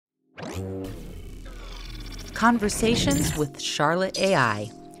Conversations with Charlotte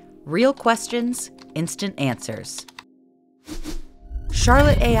AI. Real questions, instant answers.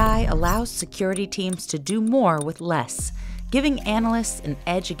 Charlotte AI allows security teams to do more with less, giving analysts an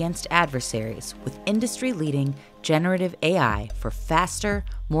edge against adversaries with industry-leading generative AI for faster,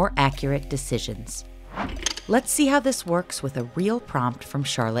 more accurate decisions. Let's see how this works with a real prompt from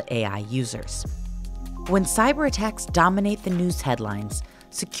Charlotte AI users. When cyber attacks dominate the news headlines,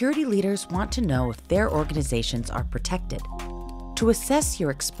 security leaders want to know if their organizations are protected. To assess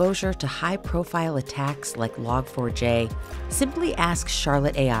your exposure to high-profile attacks like Log4j, simply ask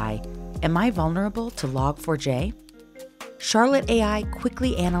Charlotte AI, "Am I vulnerable to Log4j?" Charlotte AI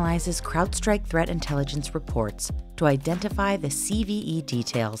quickly analyzes CrowdStrike threat intelligence reports to identify the CVE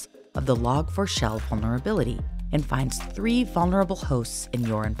details of the Log4Shell vulnerability and finds 3 vulnerable hosts in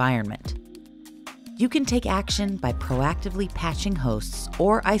your environment. You can take action by proactively patching hosts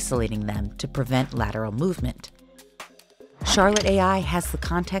or isolating them to prevent lateral movement. Charlotte AI has the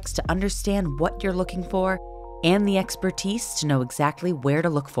context to understand what you're looking for and the expertise to know exactly where to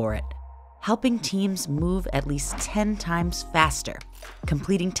look for it, helping teams move at least 10 times faster,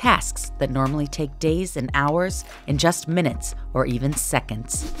 completing tasks that normally take days and hours in just minutes or even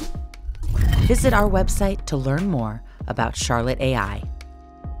seconds. Visit our website to learn more about Charlotte AI.